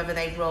don't know whether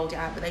they've rolled it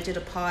out, but they did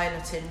a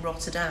pilot in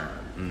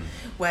Rotterdam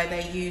where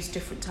they used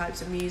different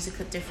types of music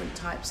at different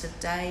types of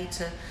day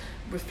to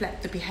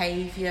reflect the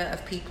behaviour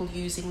of people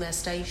using their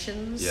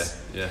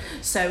stations. Yeah.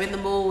 So in the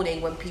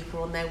morning when people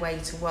are on their way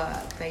to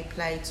work, they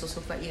played sort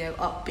of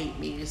upbeat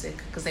music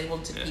because they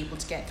wanted people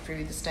to get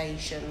through the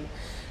station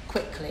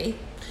quickly.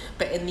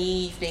 But in the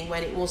evening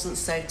when it wasn't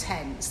so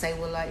tense, they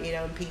were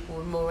and people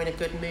were more in a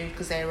good mood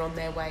because they were on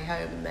their way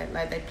home, and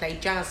they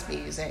played jazz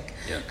music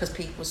because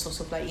people were sort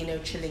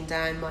of chilling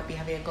down, might be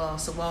having a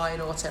glass of wine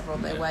or whatever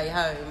on their way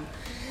home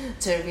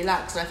to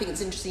relax. And I think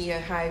it's interesting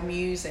how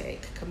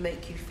music can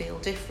make you feel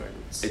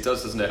different. It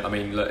does, doesn't it? I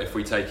mean, look, if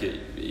we take it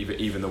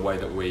even the way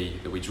that we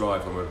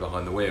drive when we're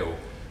behind the wheel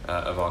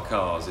of our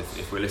cars,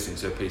 if we're listening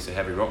to a piece of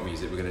heavy rock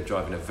music, we're going to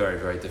drive in a very,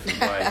 very different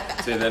way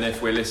to than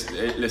if we're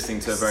listening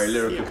to a very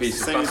lyrical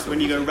piece of classical music.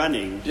 When you go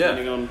running,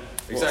 depending on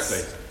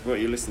what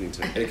you're listening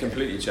to. It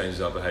completely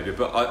changes our behaviour.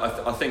 But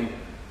I think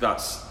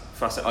that's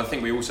fascinating. I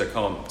think we also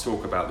can't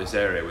talk about this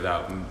area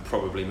without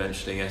probably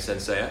mentioning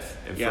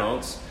SNCF in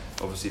France.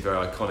 Obviously,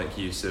 very iconic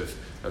use of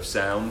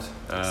sound. See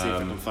if I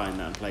can find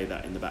that and play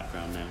that in the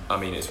background now. I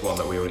mean, it's one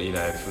that we all,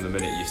 from the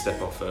minute you step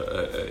off,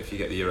 if you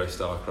get the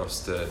Eurostar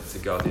across to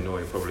Gare du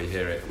Nord, you'll probably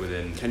hear it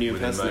within. Can you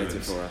impersonate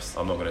moments. it for us?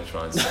 I'm not going to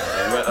try and sing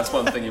it. That's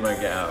one thing you won't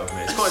get out of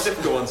me. It's quite a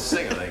difficult one to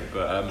sing, I think.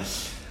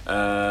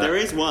 But there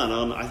is one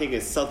on. I think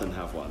it's Southern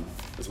have one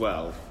as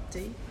well. Do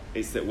you?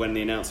 It's that when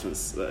the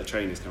announcements that a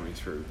train is coming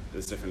through,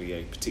 there's definitely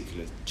a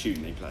particular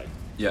tune they play.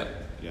 Yeah.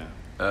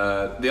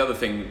 The other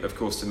thing, of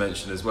course, to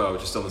mention as well,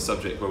 just on the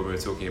subject when we were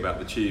talking about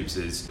the tubes,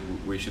 is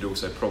we should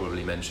also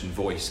probably mention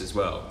voice as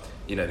well.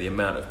 You know, the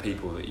amount of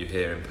people that you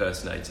hear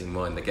impersonating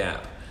Mind the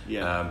Gap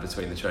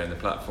between the train and the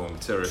platform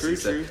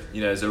tourists. True.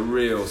 You know, there's a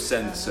real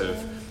sense of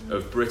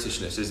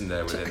Britishness, isn't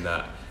there, within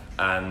that?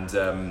 And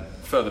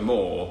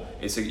furthermore,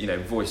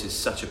 voice is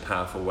such a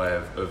powerful way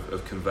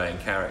of conveying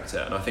character.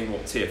 And I think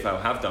what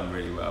TfL have done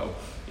really well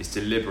is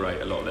to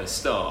liberate a lot of their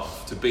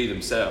staff to be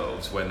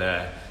themselves when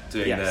they're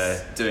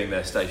doing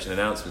their station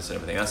announcements and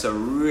everything. That's a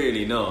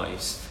really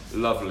nice,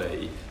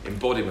 lovely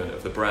embodiment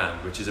of the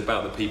brand, which is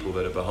about the people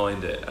that are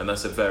behind it. And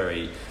that's a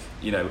very,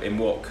 in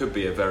what could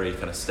be a very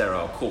kind of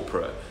sterile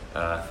corporate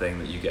thing,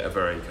 that you get a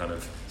very kind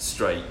of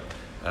straight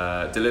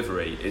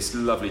delivery. It's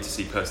lovely to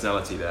see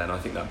personality there, and I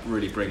think that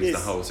really brings the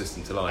whole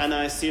system to life. And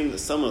I assume that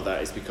some of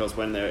that is because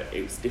when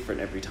it's different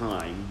every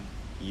time,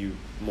 you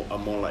are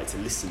more likely to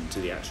listen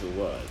to the actual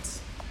words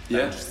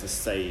than just the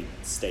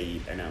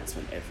staid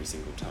announcement every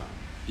single time.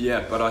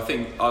 Yeah, but I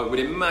think I would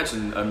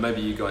imagine, and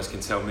maybe you guys can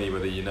tell me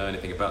whether you know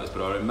anything about this,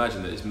 but I would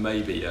imagine that it's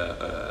maybe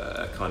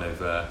a kind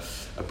of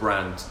a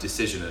brand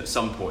decision at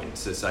some point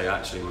to say,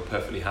 actually, we're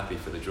perfectly happy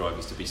for the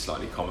drivers to be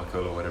slightly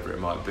comical or whatever it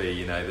might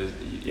be.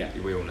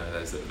 We all know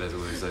there's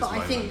always those moments. But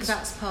I think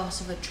that's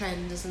part of a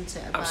trend, isn't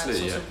it? About sort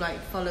of like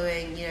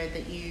following,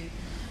 that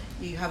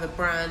you have a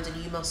brand and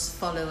you must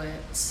follow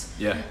it.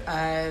 Yeah.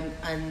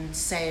 And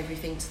say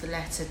everything to the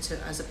letter,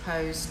 as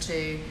opposed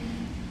to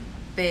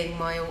being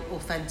my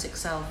authentic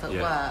self at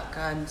work,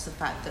 and the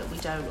fact that we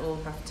don't all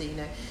have to,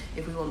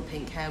 if we want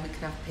pink hair, we can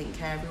have pink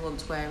hair. If we want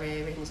to wear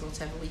earrings or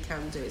whatever, we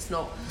can do. It's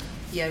not,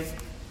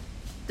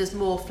 there's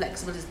more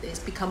flexibility. It's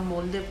become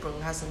more liberal,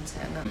 hasn't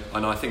it?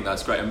 And I think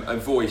that's great.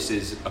 And voice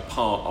is a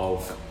part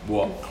of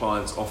what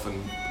clients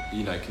often,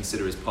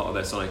 consider as part of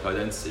their sonic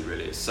identity,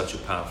 really. It's such a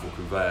powerful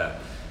conveyor.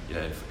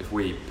 If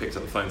we picked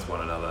up the phone to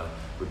one another,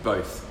 we'd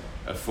both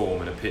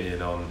form an opinion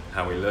on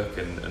how we look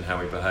and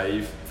how we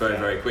behave very,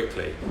 very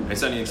quickly. And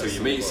it's only until you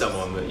meet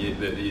someone that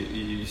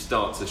you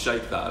start to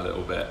shape that a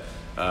little bit.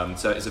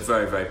 So it's a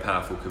very, very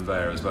powerful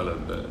conveyor as well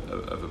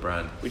of a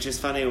brand. Which is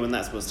funny when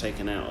that's what's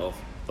taken out of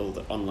all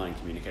the online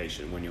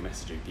communication when you're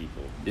messaging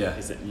people. Yeah.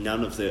 Is that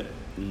none of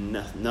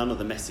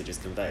the message is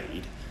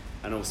conveyed,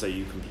 and also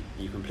you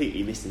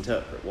completely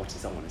misinterpret what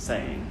someone is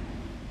saying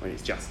when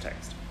it's just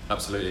text.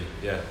 Absolutely.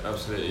 Yeah.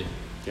 Absolutely.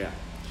 Yeah.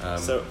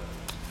 So,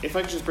 if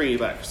I could just bring you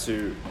back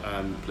to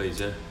please,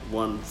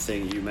 one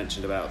thing you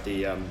mentioned about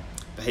the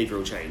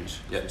behavioural change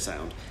from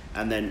sound,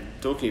 and then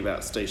talking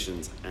about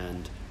stations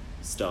and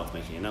staff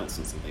making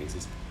announcements and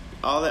things,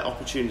 are there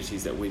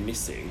opportunities that we're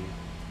missing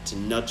to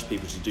nudge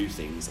people to do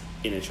things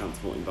in a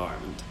transport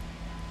environment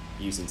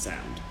using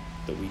sound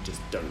that we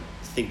just don't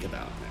think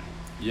about now?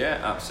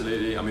 Yeah,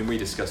 absolutely. I mean, we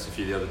discussed a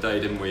few the other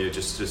day, didn't we?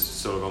 Just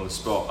sort of on the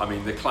spot. I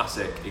mean, the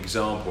classic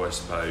example, I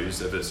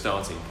suppose, of a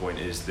starting point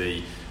is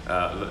the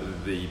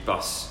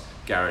bus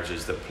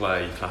garages that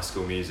play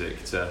classical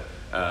music to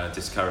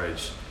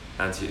discourage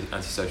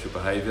antisocial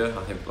behaviour.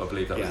 I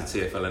believe that was a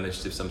TfL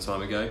initiative some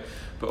time ago.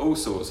 But all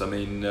sorts. I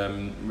mean,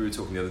 we were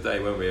talking the other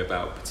day, weren't we,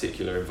 about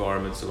particular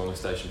environments along a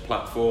station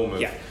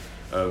platform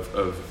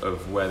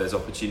of where there's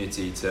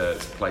opportunity to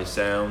play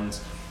sound.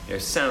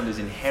 Sound is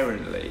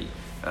inherently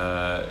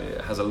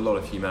it has a lot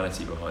of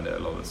humanity behind it a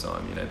lot of the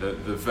time.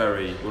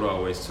 What I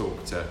always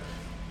talk to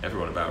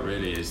everyone about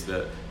really is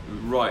that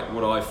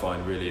what I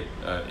find really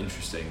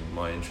interesting,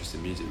 my interest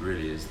in music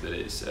really, is that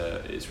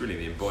it's really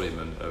the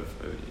embodiment of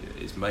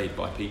it's made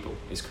by people,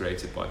 it's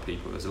created by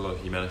people. There's a lot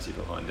of humanity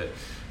behind it.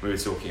 We were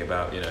talking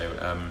about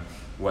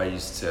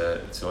ways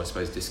to I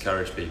suppose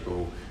discourage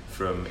people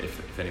from,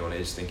 if anyone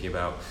is thinking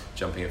about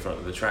jumping in front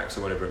of the tracks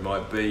or whatever it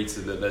might be, so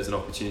that there's an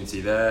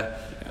opportunity there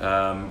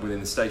within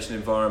the station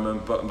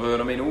environment, but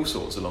I mean all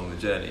sorts along the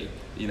journey.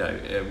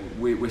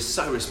 We're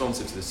so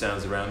responsive to the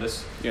sounds around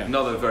us. Yeah.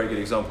 Another very good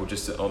example,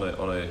 just on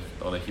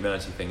a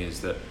humanity thing, is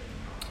that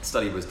a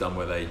study was done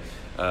where they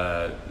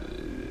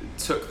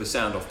took the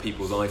sound off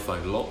people's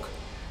iPhone lock.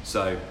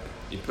 So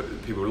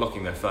people were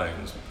locking their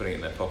phones, putting it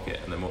in their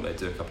pocket, and then what they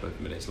do a couple of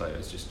minutes later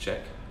is just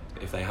check.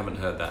 If they haven't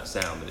heard that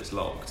sound that it's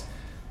locked,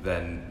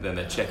 then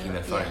they're checking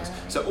their phones.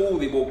 Yeah. So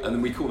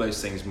and we call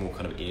those things more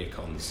kind of ear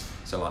cons,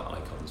 so like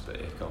icons but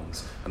ear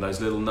cons, and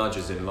those little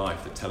nudges in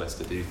life that tell us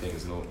to do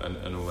things and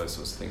all those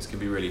sorts of things can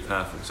be really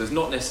powerful. So it's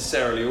not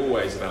necessarily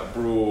always about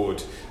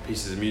broad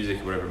pieces of music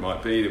or whatever it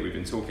might be that we've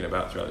been talking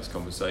about throughout this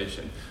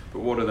conversation, but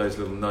what are those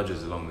little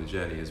nudges along the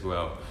journey as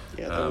well?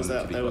 Yeah,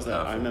 there was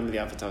that. I remember the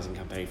advertising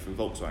campaign from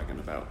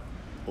Volkswagen about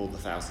all the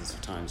thousands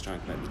of times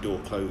trying to make the door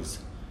close.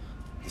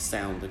 The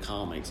sound the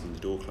car makes when the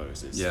door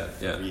closes,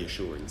 a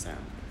reassuring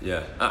sound.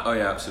 Yeah. Oh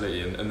yeah,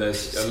 absolutely. And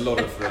there's a lot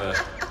of.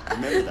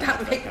 Remember that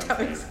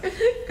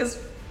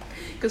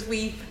because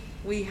we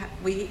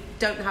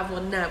don't have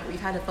one now, but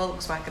we've had a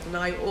Volkswagen, and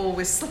I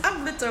always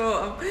slam the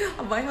door,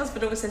 and my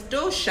husband always says,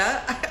 "Door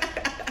shut."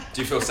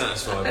 Do you feel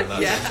satisfied with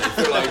that? Yeah. Do you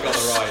feel like you've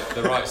got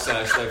the right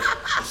sound?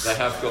 They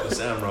have got the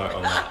sound right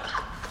on that.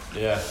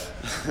 Yeah.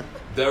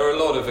 There are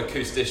a lot of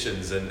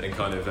acousticians and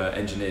kind of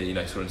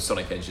engineers, sort of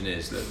sonic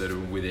engineers that are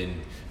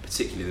within,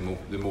 particularly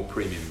the more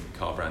premium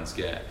car brands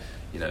get.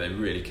 They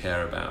really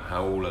care about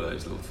how all of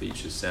those little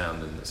features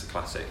sound, and it's a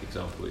classic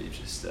example that you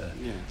just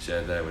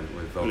shared there with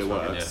Volkswagen.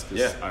 Well, it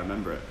works, I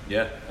remember it.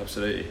 Yeah,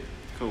 absolutely.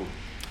 Cool.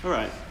 All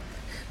right.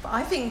 But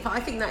I think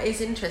that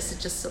is interesting.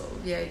 Just sort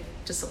of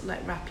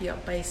like wrap you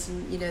up based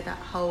on that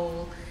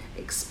whole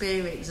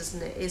experience,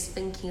 isn't it? Is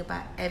thinking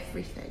about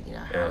everything,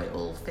 how it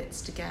all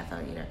fits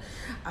together,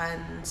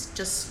 and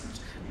just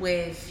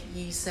with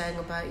you saying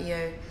about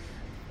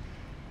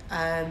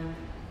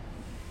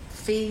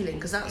feeling,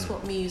 because that's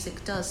what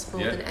music does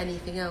more than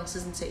anything else,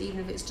 isn't it?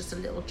 Even if it's just a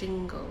little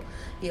jingle,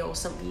 or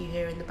something you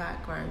hear in the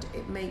background,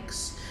 it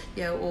makes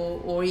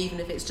or even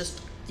if it's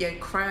just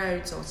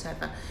crowds or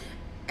whatever.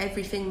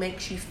 Everything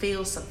makes you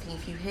feel something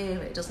if you hear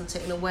it, doesn't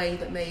it? In a way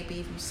that maybe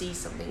if you see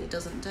something, it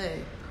doesn't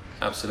do.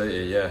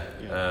 Absolutely, yeah.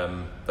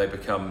 They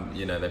become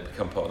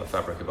part of the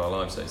fabric of our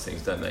lives. Those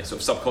things, don't they? Sort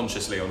of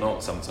subconsciously or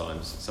not.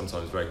 Sometimes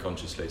very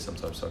consciously,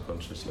 sometimes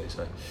subconsciously.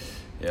 So,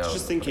 yeah.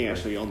 Just thinking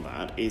actually on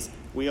that is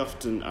we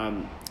often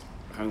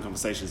having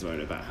conversations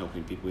about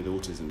helping people with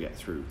autism get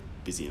through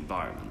busy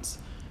environments.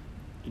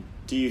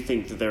 Do you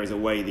think that there is a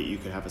way that you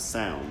could have a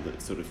sound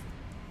that sort of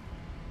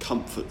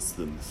comforts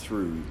them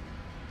through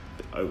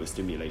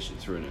overstimulation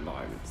through an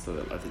environment, so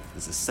that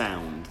there's a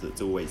sound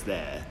that's always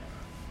there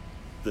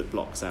that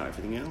blocks out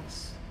everything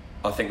else?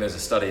 I think there's a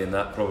study in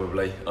that,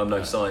 probably. I'm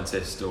no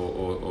scientist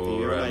or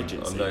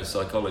I'm no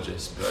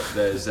psychologist, but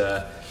there's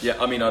I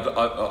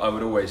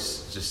would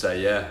always just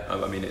say it's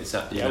we'll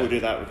do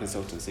that with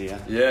consultancy.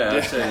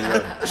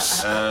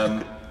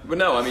 Absolutely. But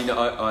no,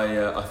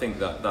 I think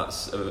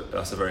that's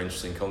a very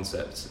interesting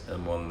concept,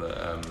 and one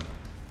that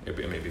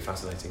it'd be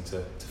fascinating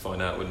to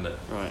find out, wouldn't it?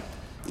 Right.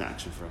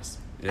 Action for us.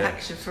 Yeah.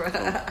 Action for us.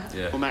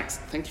 Yeah. Well, Max,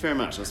 thank you very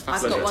much. That was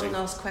fascinating. I've got one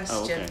last question.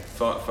 Oh, okay.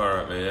 Fire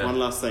at me, yeah. One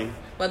last thing.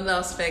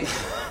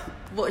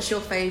 What's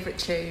your favourite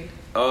tune?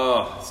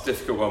 Oh, it's a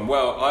difficult one.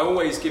 Well, I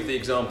always give the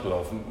example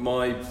of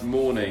my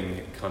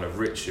morning kind of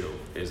ritual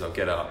is I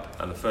get up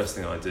and the first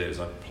thing I do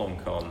is I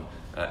plonk on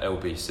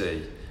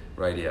LBC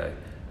radio.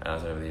 I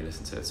don't know whether you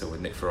listen to it. So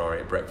with Nick Ferrari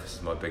at breakfast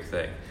is my big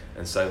thing.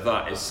 And so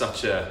that is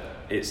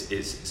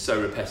it's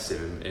so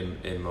repetitive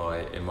in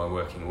my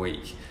working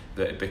week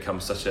that it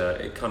becomes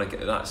it kind of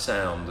that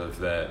sound of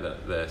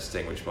their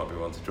sting, which might be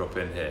one to drop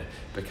in here,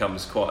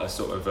 becomes quite a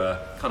sort of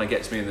kind of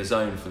gets me in the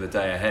zone for the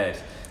day ahead.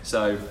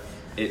 So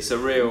it's a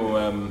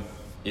real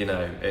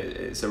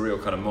it's a real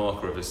kind of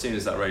marker of as soon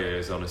as that radio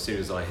is on, as soon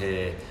as I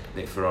hear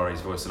Nick Ferrari's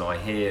voice and I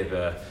hear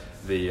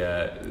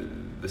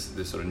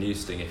the sort of new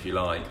sting, if you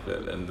like,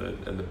 and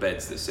the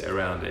beds that sit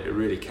around it, it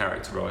really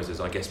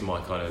characterises, I guess, my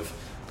kind of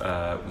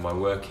my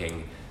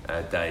working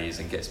days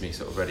and gets me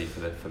sort of ready for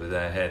the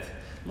day ahead.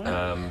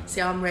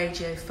 See, I'm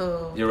Radio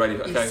 4. You're Radio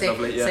 4, okay,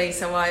 lovely, yeah. See,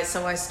 so I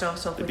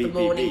start off with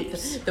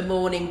the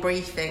morning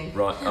briefing.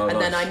 Right, and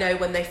then I know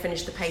when they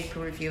finish the paper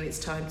review, it's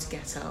time to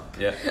get up.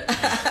 Yeah.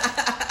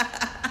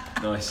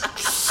 Nice.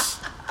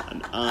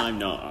 And I'm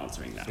not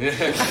answering that.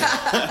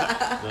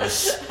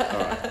 Nice. All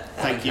right.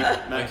 Thank you,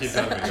 Max. Thank you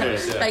for having me.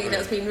 Thank you,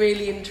 that's been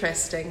really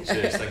interesting.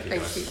 Cheers, thank you.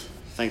 Thank you.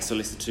 Thanks for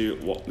listening to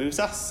What Moves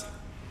Us.